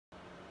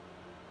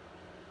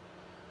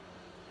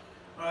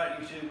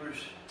Alright YouTubers,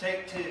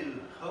 take two,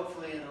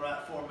 hopefully in the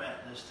right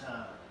format this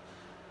time.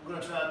 I'm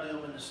going to try to do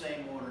them in the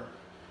same order.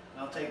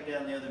 I'll take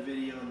down the other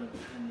video in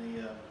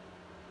the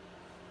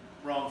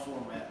wrong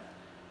format.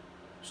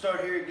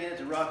 Start here again at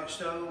the rocket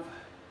stove.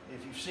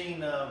 If you've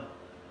seen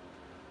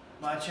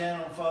my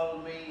channel and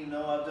followed me, you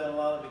know I've done a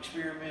lot of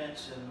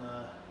experiments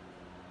and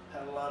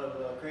had a lot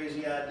of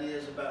crazy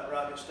ideas about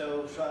rocket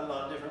stoves, tried a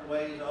lot of different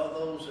ways. All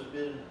those have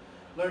been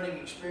learning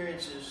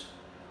experiences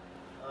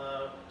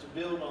to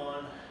build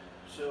on,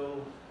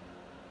 so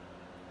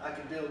I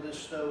could build this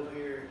stove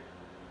here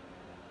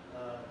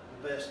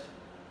the best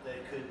that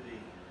it could be.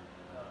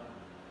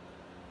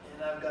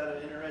 And I've got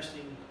an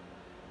interesting,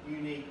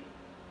 unique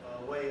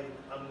way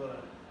I'm going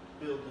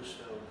to build this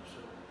stove.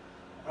 So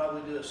I'll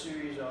probably do a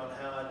series on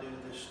how I do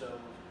this stove,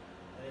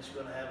 and it's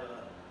going to have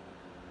a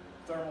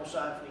thermal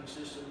siphoning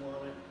system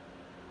on it,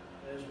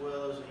 as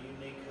well as a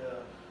unique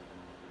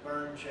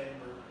burn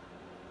chamber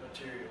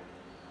material.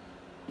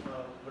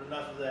 But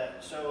enough of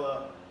that.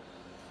 So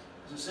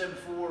as I said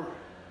before,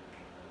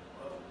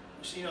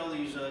 we've seen all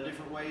these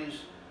different ways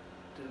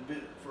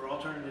for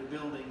alternative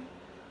building,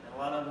 and a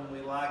lot of them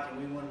we like, and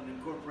we wanted to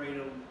incorporate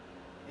them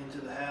into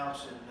the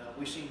house. And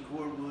we seen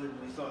cordwood,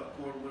 and we thought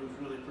cordwood was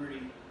really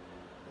pretty.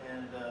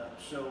 And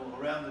so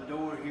around the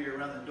door here,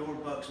 around the door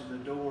bucks of the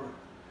door,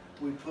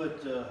 we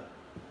put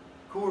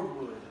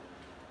cordwood,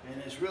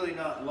 and it's really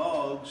not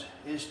logs,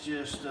 it's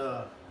just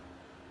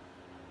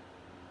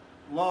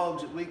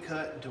logs that we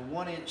cut into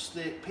 1-inch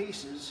thick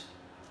pieces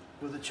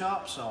with a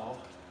chop saw.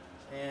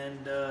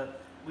 And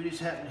we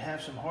just happen to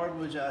have some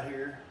hardwoods out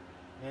here,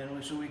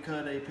 and so we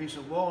cut a piece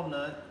of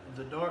walnut of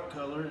the dark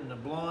color, and the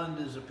blonde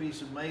is a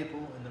piece of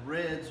maple, and the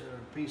reds are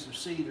a piece of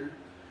cedar,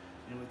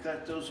 and we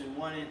cut those in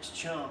 1-inch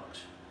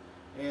chunks.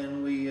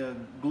 And we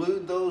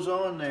glued those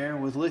on there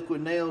with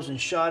liquid nails and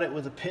shot it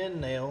with a pin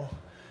nail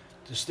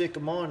to stick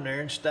them on there,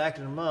 and stacked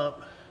them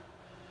up.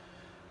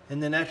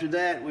 And then after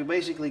that, we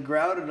basically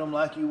grouted them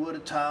like you would a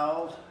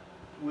tile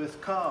with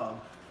cob,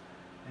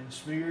 and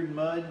smeared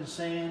mud and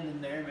sand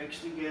in there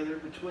mixed together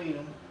between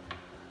them.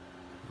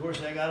 Of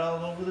course, I got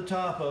all over the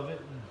top of it,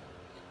 and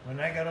when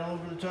I got all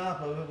over the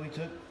top of it, we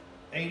took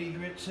 80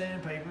 grit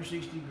sandpaper,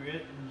 60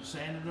 grit, and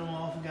sanded them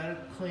off and got it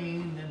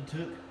clean, and then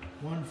took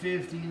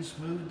 150 and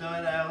smoothed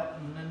that out,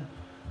 and then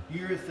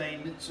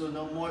urethaned it so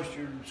no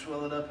moisture would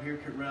swell it up here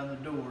around the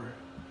door,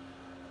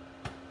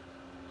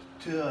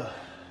 to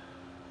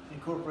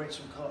incorporate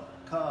some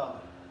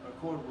cob or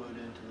cordwood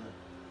into the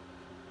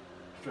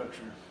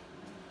structure.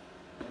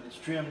 And it's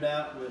trimmed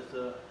out with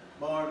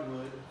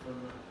barnwood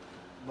from the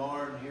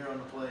barn here on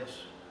the place.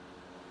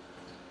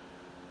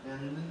 And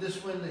then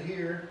this window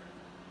here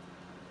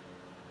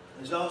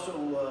has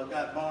also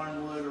got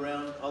barnwood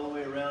around, all the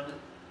way around it.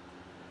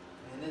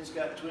 And it's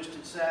got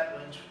twisted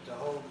saplings to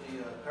hold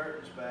the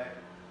curtains back.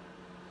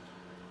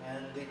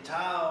 And the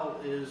tile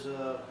is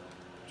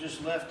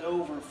just left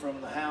over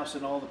from the house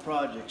and all the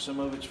projects. Some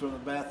of it's from the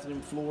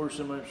bathroom floor,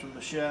 some of it's from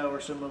the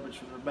shower, some of it's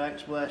from the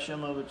backsplash,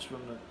 some of it's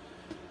from the,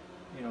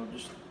 you know,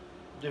 just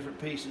different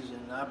pieces.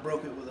 And I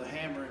broke it with a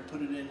hammer and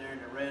put it in there in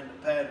a random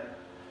pattern.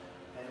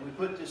 And we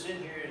put this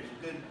in here as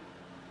a good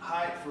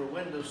height for a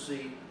window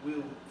seat.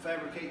 We'll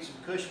fabricate some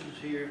cushions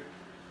here.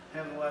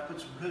 I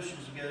put some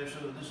cushions together so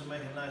that this will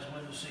make a nice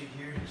window seat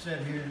here. Sit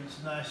here, and it's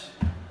a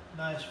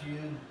nice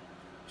view.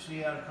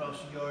 See out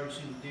across the yard,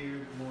 see the deer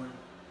in the morning.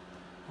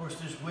 Of course,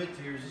 this width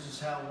here, this is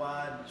how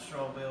wide the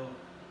Strawbale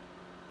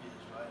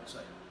is, right? It's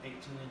like 18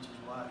 inches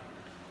wide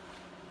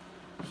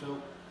here.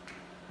 So,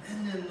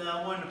 and then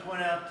I wanted to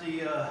point out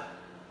the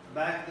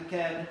back of the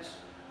cabinets.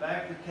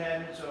 Back of the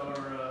cabinets are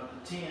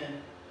the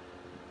tin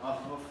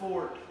off of a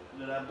fort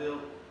that I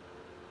built,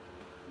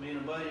 me and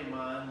a buddy of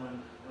mine,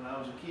 when I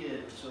was a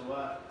kid. So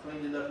I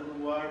cleaned it up with a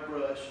wire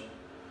brush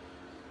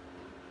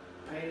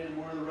and painted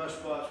where the rust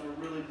spots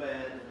were really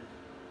bad, and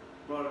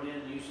brought it in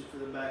and used it for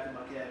the back of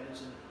my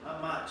cabinets. And I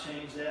might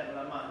change that,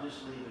 but I might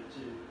just leave it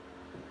too.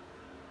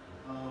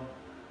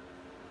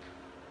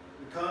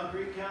 The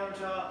concrete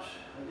countertops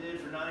I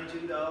did for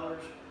 $92.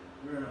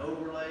 We're an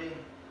overlay.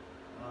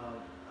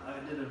 I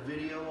did a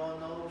video on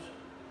those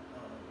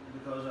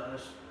because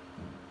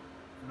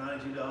for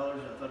 $92, I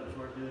thought it was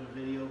worth doing a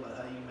video about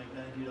how you make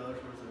 $92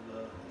 worth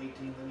of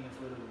 18 linear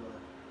foot of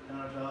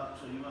countertop.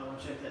 So you might want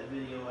to check that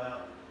video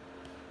out.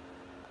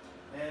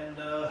 And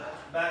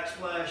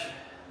backsplash,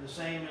 the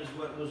same as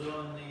what was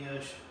on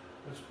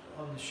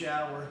the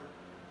shower,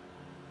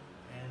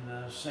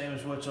 and same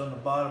as what's on the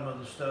bottom of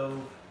the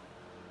stove,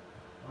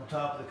 on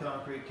top of the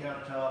concrete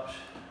countertops.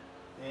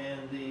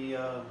 And the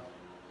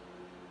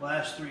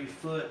last 3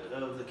 foot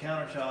of the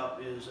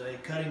countertop is a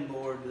cutting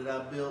board that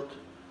I built,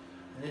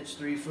 and it's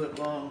 3 foot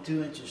long,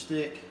 2 inches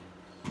thick,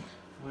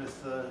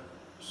 with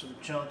some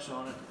chunks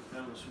on it.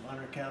 Got some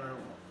under counter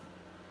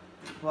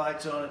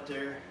lights on it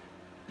there.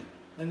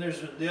 And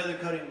there's the other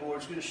cutting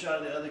boards. Get a shot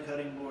of the other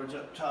cutting boards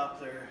up top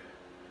there.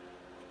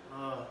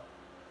 My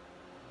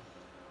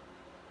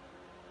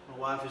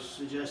wife has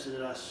suggested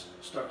that I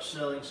start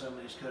selling some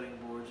of these cutting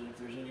boards, and if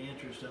there's any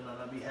interest in that,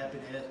 I'd be happy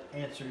to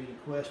answer any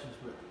questions.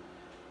 But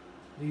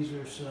These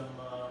are some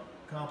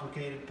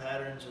complicated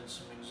patterns and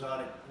some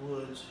exotic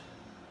woods,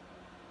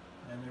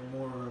 and they're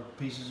more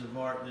pieces of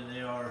art than they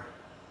are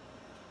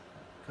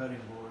cutting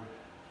board.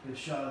 Get a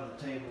shot of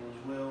the table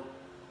as well.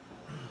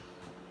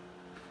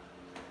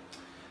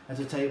 That's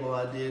a table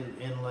I did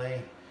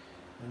inlay,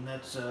 and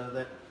that's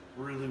that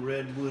really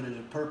red wood is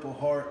a purple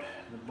heart,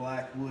 the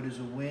black wood is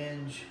a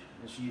whinge,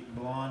 this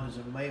blonde is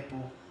a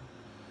maple,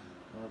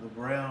 the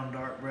brown,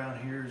 dark brown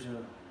here is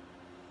a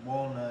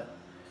walnut,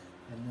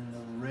 and then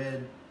the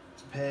red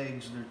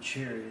pegs, they're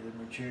cherry, them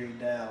are cherry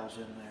dowels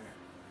in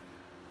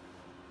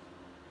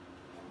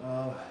there.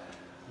 The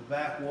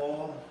back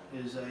wall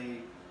is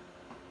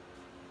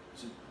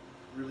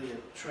really a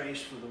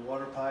trace for the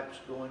water pipes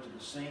going to the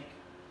sink,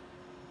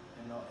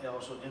 and it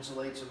also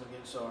insulates them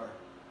against our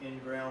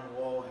in-ground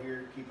wall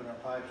here, keeping our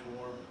pipes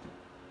warm,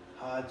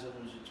 hides them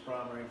as its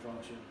primary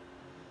function.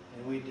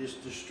 And we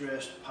just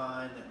distressed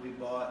pine that we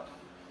bought,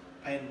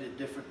 painted it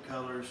different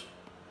colors,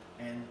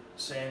 and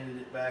sanded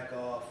it back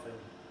off, and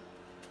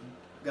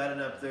got it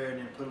up there, and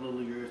then put a little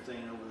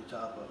urethane over the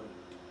top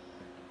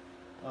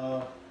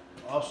of it.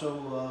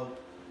 Also,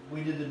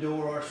 we did the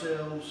door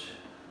ourselves.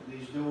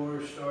 These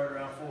doors start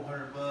around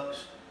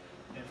 $400,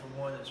 and for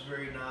one that's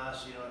very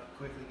nice, you know, it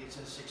quickly gets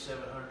in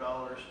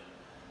 $600–700.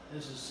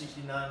 This is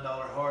 $69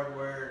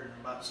 hardware and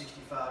about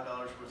 $65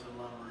 worth of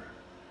lumber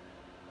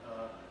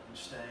and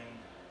stain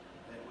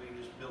that we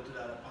just built it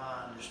out of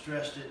pine,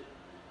 distressed it,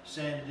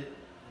 sanded it. And,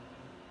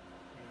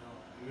 you know,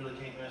 you really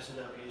can't mess it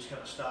up. You just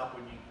kind of stop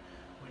when you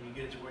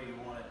get it to where you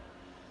want it.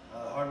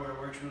 Hardware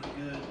works really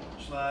good.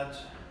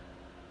 Slides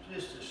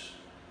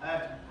I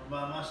have to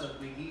remind myself to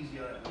be easy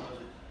on it because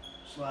it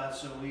slides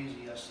so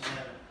easy. I see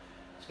it.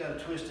 It's got a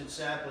twisted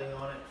sapling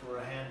on it for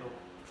a handle.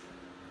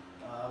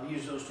 I've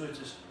used those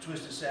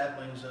twisted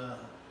saplings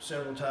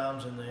several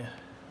times in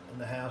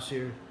the house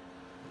here.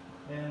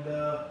 And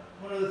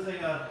one other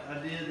thing I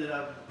did that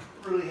I'm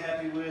really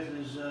happy with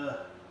is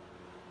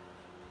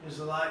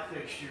the light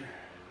fixture.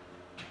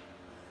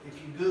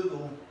 If you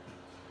Google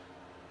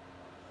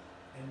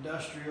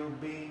industrial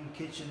beam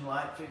kitchen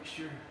light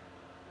fixture,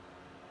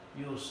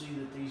 you'll see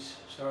that these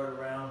start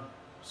around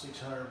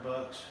 $600 and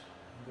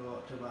go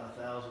up to about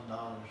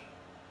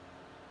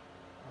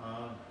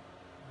 $1,000.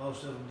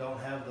 Most of them don't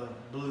have the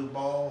blue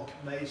ball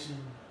mason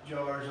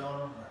jars on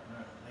them, or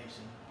not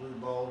mason, blue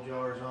ball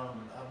jars on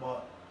them. I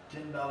bought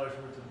 $10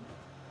 worth of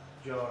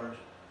jars,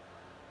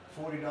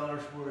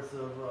 $40 worth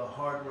of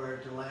hardware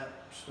to lamp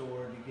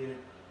store to get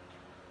it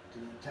to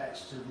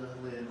attach to the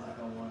lid like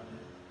I wanted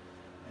it,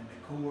 and the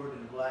cord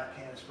and a black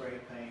can of spray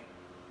paint.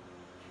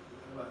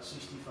 About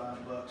 $65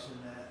 in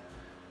that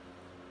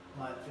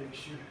light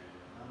fixture.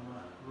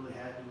 I'm really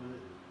happy with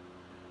it.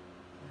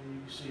 And you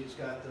can see it's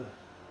got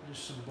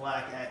just some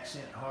black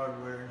accent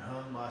hardware and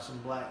hung by some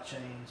black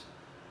chains.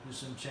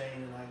 Just some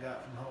chain that I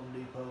got from Home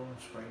Depot and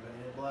spray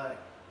painted black.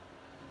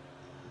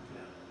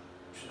 Yeah.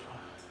 So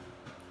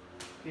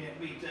can't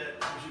beat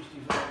that for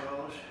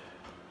 $65.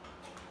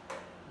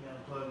 You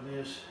unplug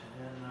this,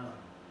 and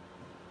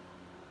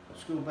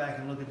let's go back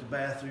and look at the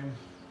bathroom.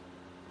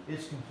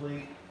 It's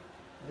complete.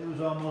 It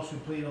was almost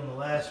complete on the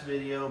last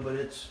video, but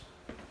it's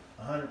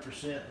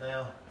 100%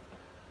 now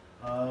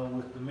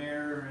with the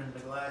mirror and the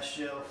glass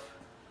shelf.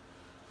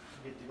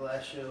 Get the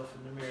glass shelf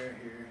and the mirror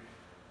here.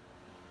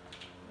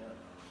 Yep.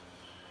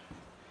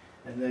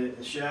 And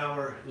the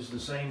shower is the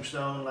same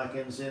stone like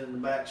in the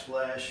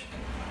backsplash.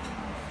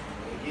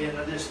 Again,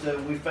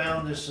 we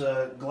found this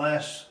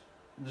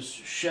this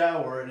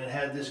shower, and it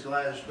had this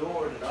glass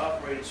door that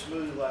operated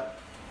smooth like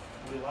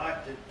we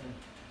liked it. And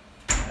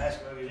I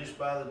asked him if he just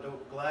buy the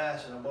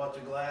glass, and I bought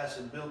the glass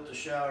and built the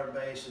shower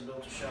base and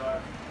built the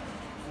shower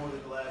for the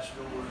glass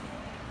door.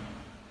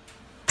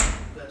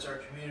 That's our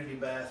community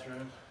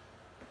bathroom.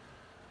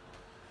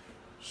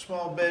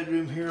 Small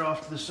bedroom here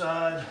off to the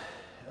side.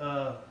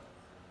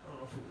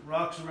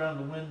 Rocks around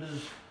the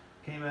windows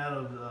came out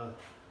of the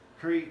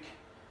creek.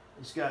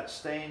 It's got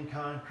stained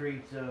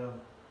concrete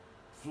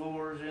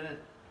floors in it,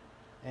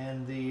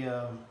 and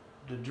the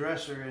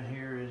dresser in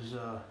here is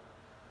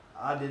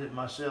I did it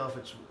myself.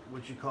 It's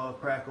what you call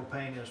crackle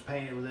paint. It was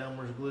painted with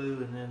Elmer's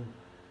glue and then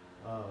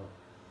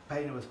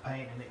painted with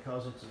paint, and it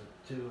causes it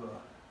to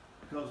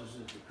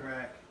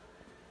crack.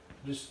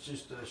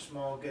 Just a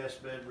small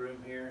guest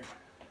bedroom here.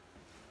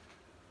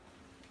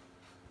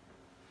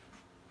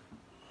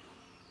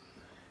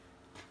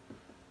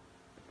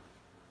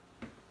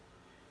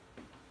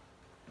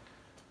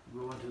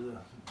 Go into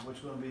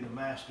what's going to be the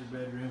master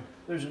bedroom.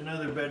 There's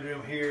another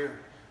bedroom here.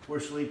 We're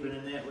sleeping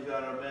in it. We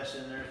got our mess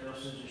in there. No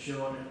sense of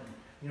showing it.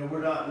 You know,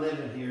 we're not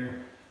living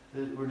here.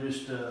 We're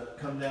just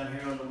come down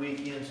here on the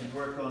weekends and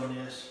work on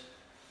this.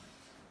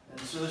 And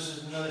so this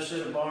is another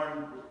set of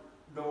barn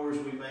doors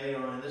we made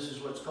on it. This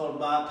is what's called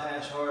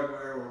bypass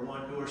hardware, where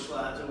one door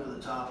slides over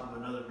the top of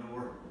another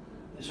door.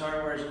 This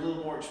hardware is a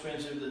little more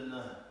expensive than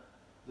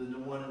the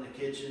one in the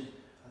kitchen.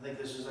 I think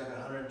this is like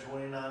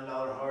 $129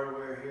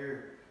 hardware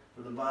here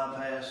for the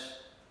bypass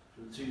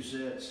for the two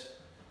sets.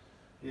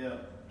 Yeah,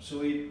 So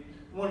we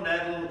wanted to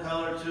add a little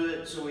color to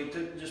it, so we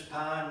took just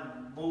pine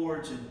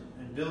boards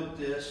and built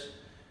this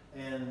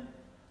and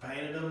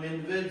painted them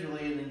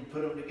individually and then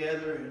put them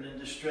together and then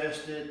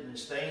distressed it and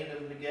stained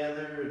them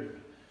together,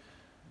 and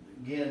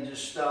again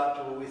just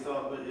stopped where we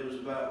thought it was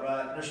about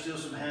right. There's still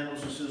some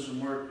handles and still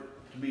some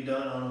work to be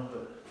done on them,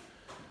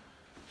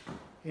 but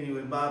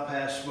anyway,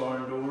 bypass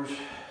barn doors.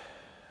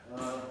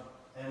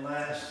 And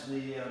last,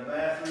 the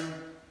bathroom.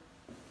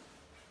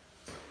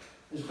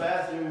 This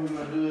bathroom we're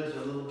going to do is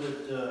a little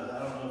bit, I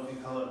don't know if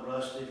you call it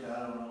rustic,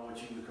 I don't know what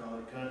you would call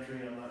it, country,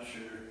 I'm not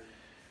sure.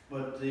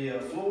 But the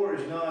floor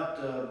is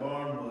not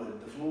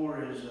barnwood. The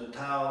floor is a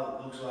tile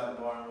that looks like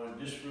barnwood.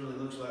 It just really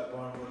looks like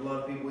barnwood. A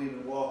lot of people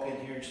even walk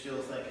in here and still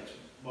think it's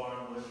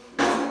barnwood.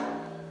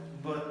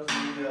 But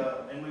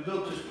and we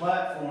built this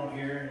platform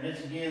here, and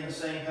it's again the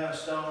same kind of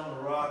stone,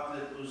 the rock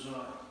that was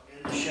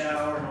in the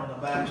shower and on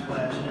the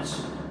backsplash, and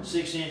it's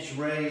 6-inch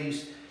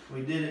raised.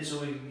 We did it so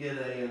we could get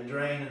a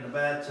drain in the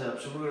bathtub.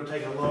 So we're going to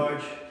take a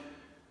large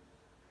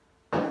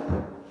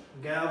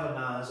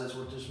galvanized, that's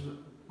what this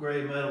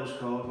gray metal is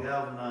called,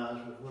 galvanized.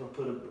 We're going to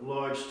put a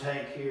large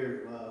tank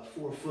here,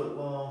 4 foot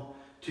long,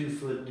 2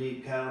 foot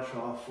deep cattle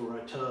trough for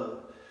a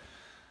tub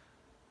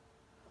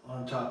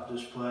on top of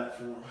this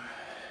platform.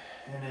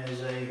 And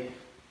as a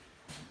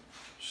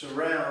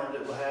surround,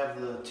 it will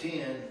have the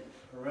tin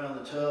around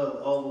the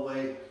tub all the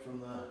way from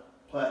the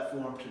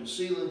platform to the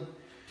ceiling.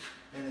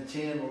 And the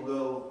tin will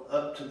go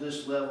up to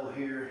this level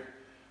here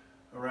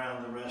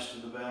around the rest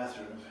of the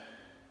bathroom.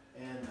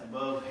 And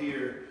above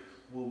here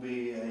will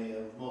be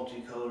a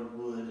multicolored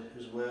wood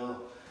as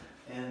well.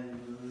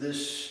 And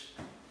this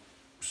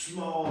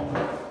small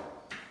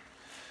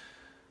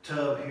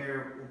tub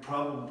here will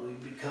probably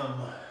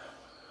become,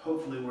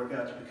 hopefully work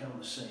out to become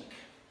a sink.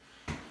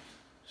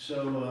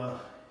 So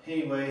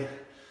anyway,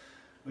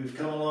 we've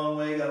come a long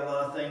way, got a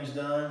lot of things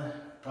done.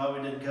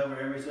 Probably didn't cover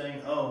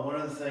everything. Oh, one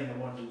other thing I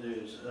wanted to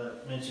do is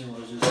mention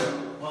was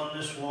on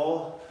this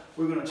wall,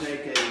 we're going to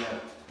take a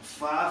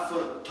 5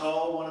 foot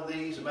tall one of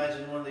these.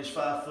 Imagine one of these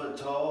 5 foot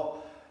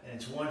tall, and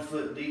it's 1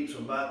 foot deep, so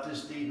about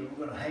this deep. And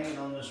we're going to hang it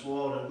on this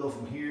wall, and it'll go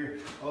from here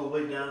all the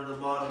way down to the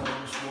bottom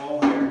on this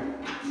wall here.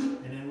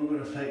 And then we're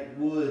going to take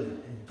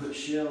wood and put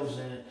shelves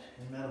in it,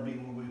 and that'll be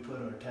where we put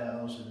our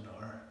towels and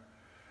our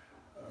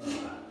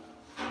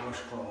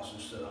washcloths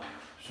and stuff.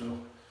 So,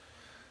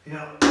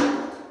 yeah.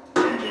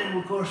 And then,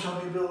 of course,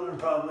 I'll be building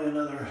probably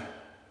another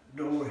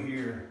door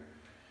here.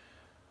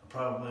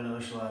 Probably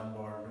another sliding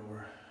barn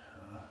door.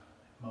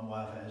 If my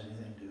wife has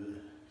anything to do with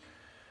it.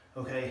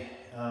 Okay,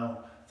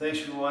 thanks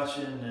for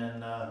watching,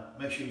 and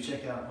make sure you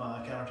check out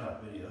my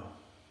countertop video.